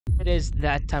It is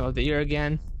that time of the year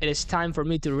again. It is time for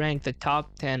me to rank the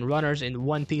top 10 runners in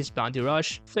One Piece Bounty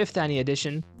Rush, 5th Annie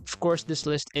Edition. Of course, this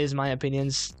list is my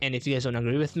opinions, and if you guys don't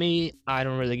agree with me, I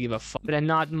don't really give a fuck. But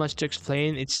not much to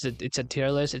explain. It's a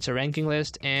tier list, it's a ranking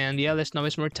list, and yeah, let's not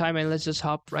waste more time and let's just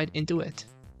hop right into it.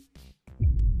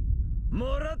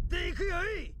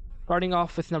 Starting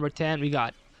off with number 10, we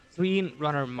got Green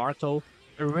Runner Marco,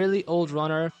 a really old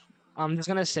runner. I'm just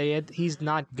gonna say it, he's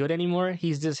not good anymore.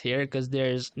 He's just here because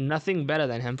there's nothing better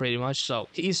than him pretty much. So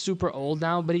he's super old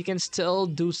now, but he can still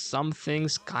do some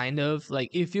things kind of. Like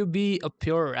if you be a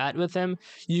pure rat with him,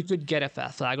 you could get a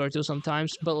fat flag or two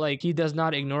sometimes, but like he does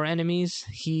not ignore enemies.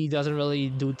 He doesn't really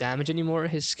do damage anymore.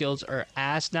 His skills are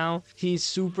ass now. He's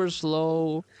super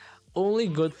slow. Only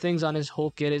good things on his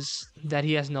whole kit is that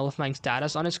he has nullifying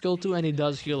status on his skill 2 and he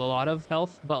does heal a lot of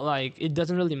health, but like it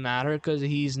doesn't really matter because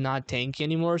he's not tanky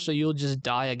anymore, so you'll just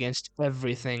die against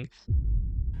everything.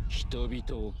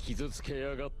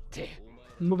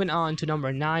 Moving on to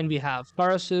number 9, we have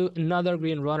Karasu, another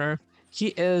green runner. He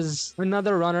is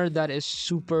another runner that is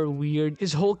super weird.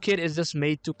 His whole kit is just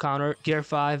made to counter Gear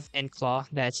 5 and Claw.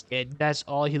 That's it. That's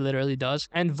all he literally does.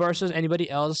 And versus anybody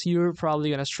else, you're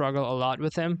probably gonna struggle a lot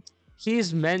with him.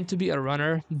 He's meant to be a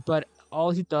runner, but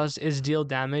all he does is deal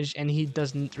damage and he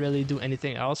doesn't really do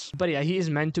anything else. But yeah, he is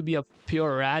meant to be a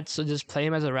pure rat, so just play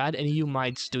him as a rat and you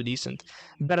might do decent.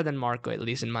 Better than Marco, at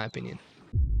least in my opinion.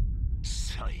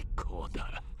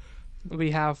 We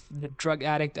have the drug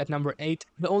addict at number 8.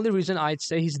 The only reason I'd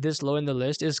say he's this low in the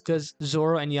list is because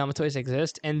Zoro and Yamato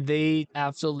exist and they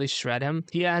absolutely shred him.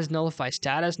 He has nullify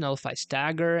status, nullify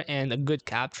stagger, and a good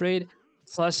cap trade.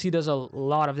 Plus, he does a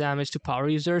lot of damage to power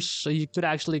users, so you could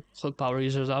actually hook power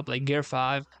users up, like Gear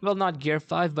 5. Well, not Gear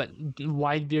 5, but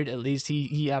Whitebeard at least,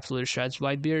 he absolutely shreds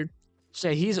Whitebeard. So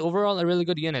yeah, he's overall a really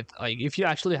good unit. Like, if you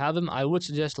actually have him, I would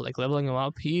suggest like leveling him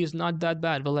up. He's not that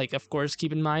bad, but like, of course,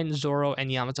 keep in mind, Zoro and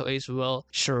Yamato Ace will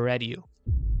shred you.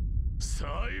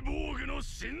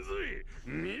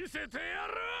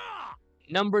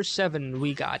 Number 7,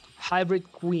 we got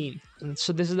Hybrid Queen.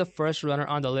 So this is the first runner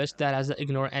on the list that has the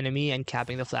ignore enemy and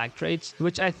capping the flag traits,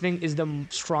 which I think is the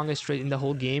strongest trait in the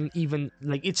whole game. Even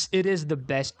like it is the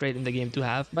best trait in the game to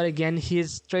have. But again,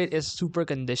 his trait is super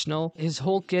conditional. His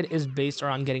whole kit is based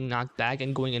around getting knocked back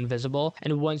and going invisible.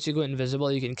 And once you go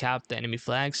invisible, you can cap the enemy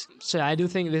flags. So I do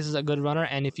think this is a good runner,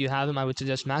 and if you have him, I would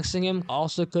suggest maxing him.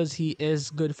 Also because he is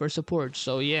good for support.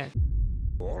 So yeah.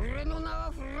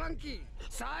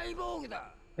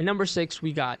 At number 6,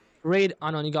 we got Raid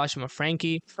on Onigashima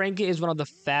Frankie. Frankie is one of the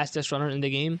fastest runners in the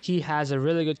game. He has a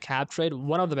really good cap trade,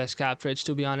 one of the best cap trades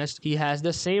to be honest. He has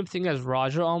the same thing as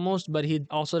Roger almost, but he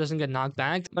also doesn't get knocked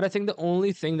back. But I think the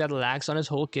only thing that lacks on his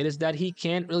whole kit is that he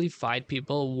can't really fight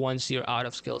people once you're out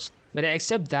of skills. But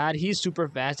except that, he's super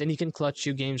fast and he can clutch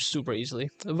you games super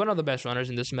easily. One of the best runners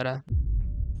in this meta.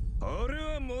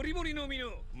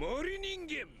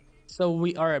 So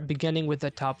we are beginning with the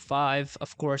top 5.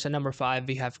 Of course, at number 5,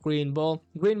 we have Green Bull.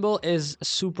 Green Bull is a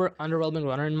super underwhelming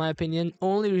runner in my opinion.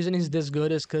 Only reason he's this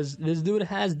good is because this dude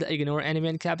has the ignore enemy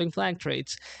and capping flag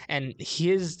traits. And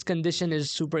his condition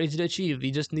is super easy to achieve.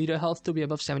 You just need your health to be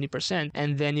above 70%.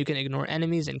 And then you can ignore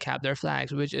enemies and cap their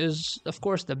flags, which is, of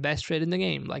course, the best trait in the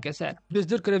game, like I said. This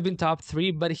dude could have been top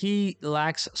 3, but he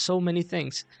lacks so many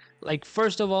things. Like,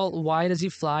 first of all, why does he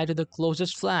fly to the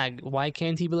closest flag? Why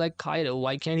can't he be like Kaido?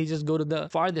 Why can't he just go to the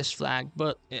farthest flag?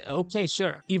 But, okay,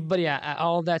 sure. But yeah,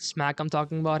 all that smack I'm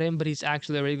talking about him, but he's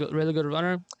actually a really good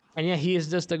runner. And yeah, he is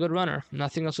just a good runner.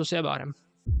 Nothing else to say about him.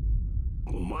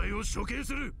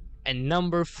 And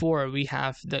number 4, we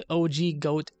have the OG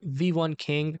GOAT V1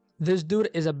 King. This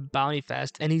dude is a bounty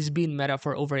fest, and he's been meta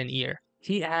for over a year.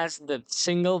 He has the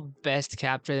single best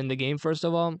cap trait in the game, first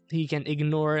of all. He can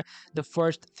ignore the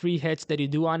first 3 hits that you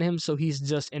do on him, so he's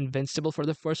just invincible for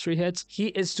the first 3 hits. He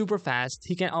is super fast.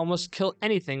 He can almost kill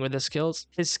anything with his skills.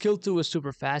 His skill 2 is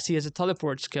super fast. He has a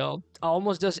teleport skill.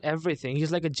 Almost does everything.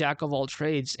 He's like a jack of all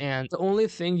trades, and the only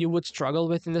thing you would struggle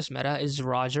with in this meta is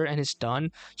Roger and his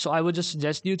stun. So I would just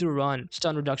suggest you to run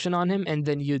stun reduction on him, and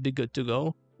then you'd be good to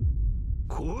go.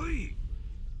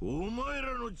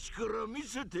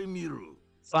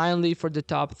 Finally, for the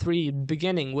top 3,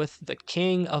 beginning with the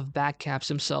king of backcaps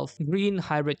himself, Green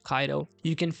Hybrid Kaido.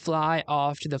 You can fly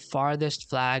off to the farthest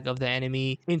flag of the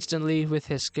enemy instantly with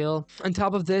his skill. On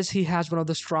top of this, he has one of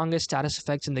the strongest status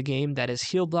effects in the game, that is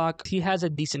heal block. He has a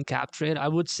decent cap trade. I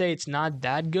would say it's not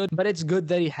that good, but it's good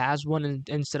that he has one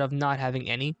instead of not having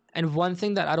any. And one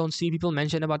thing that I don't see people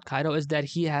mention about Kaido is that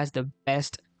he has the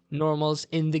best normals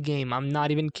in the game. I'm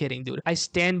not even kidding, dude. I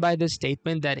stand by this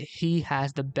statement that he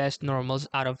has the best normals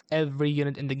out of every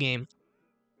unit in the game.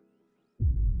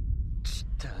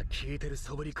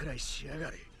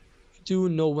 To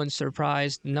no one's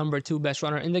surprise, number 2 best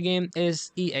runner in the game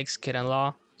is EX Kid and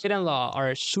Law. Kid and Law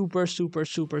are super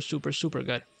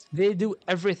good. They do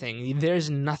everything. There's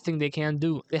nothing they can't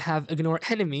do. They have ignore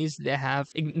enemies, they have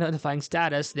notifying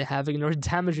status, they have ignore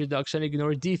damage reduction,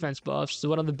 ignore defense buffs,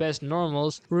 one of the best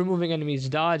normals, removing enemies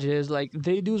dodges. Like,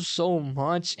 they do so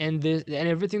much, and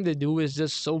everything they do is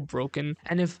just so broken.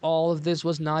 And if all of this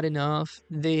was not enough,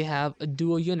 they have a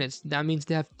dual units. That means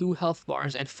they have 2 health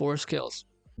bars and 4 skills.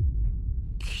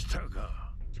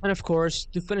 And of course,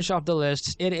 to finish off the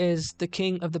list, it is the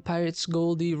king of the pirates,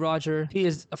 Goldie Roger. He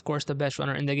is, of course, the best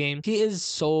runner in the game. He is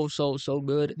so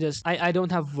good. Just, I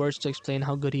don't have words to explain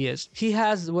how good he is. He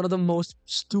has one of the most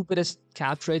stupidest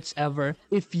cap traits ever.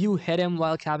 If you hit him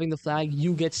while capping the flag,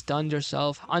 you get stunned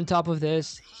yourself. On top of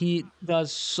this, he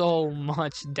does so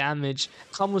much damage.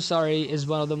 Kamusari is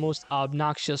one of the most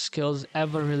obnoxious skills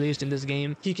ever released in this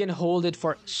game. He can hold it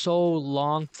for so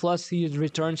long, plus he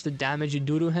returns the damage you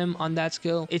do to him on that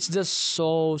skill. It's just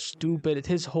so stupid.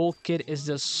 His whole kit is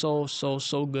just so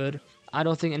good. I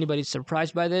don't think anybody's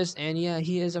surprised by this, and yeah,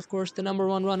 he is of course the number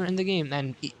 1 runner in the game,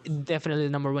 and definitely the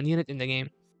number 1 unit in the game.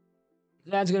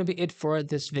 That's gonna be it for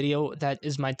this video. That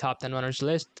is my top 10 runners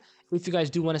list. If you guys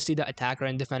do want to see the attacker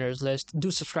and defenders list, do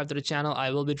subscribe to the channel.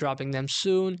 I will be dropping them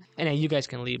soon. And yeah, you guys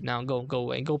can leave now. Go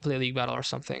away. Go play League Battle or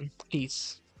something.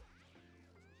 Peace.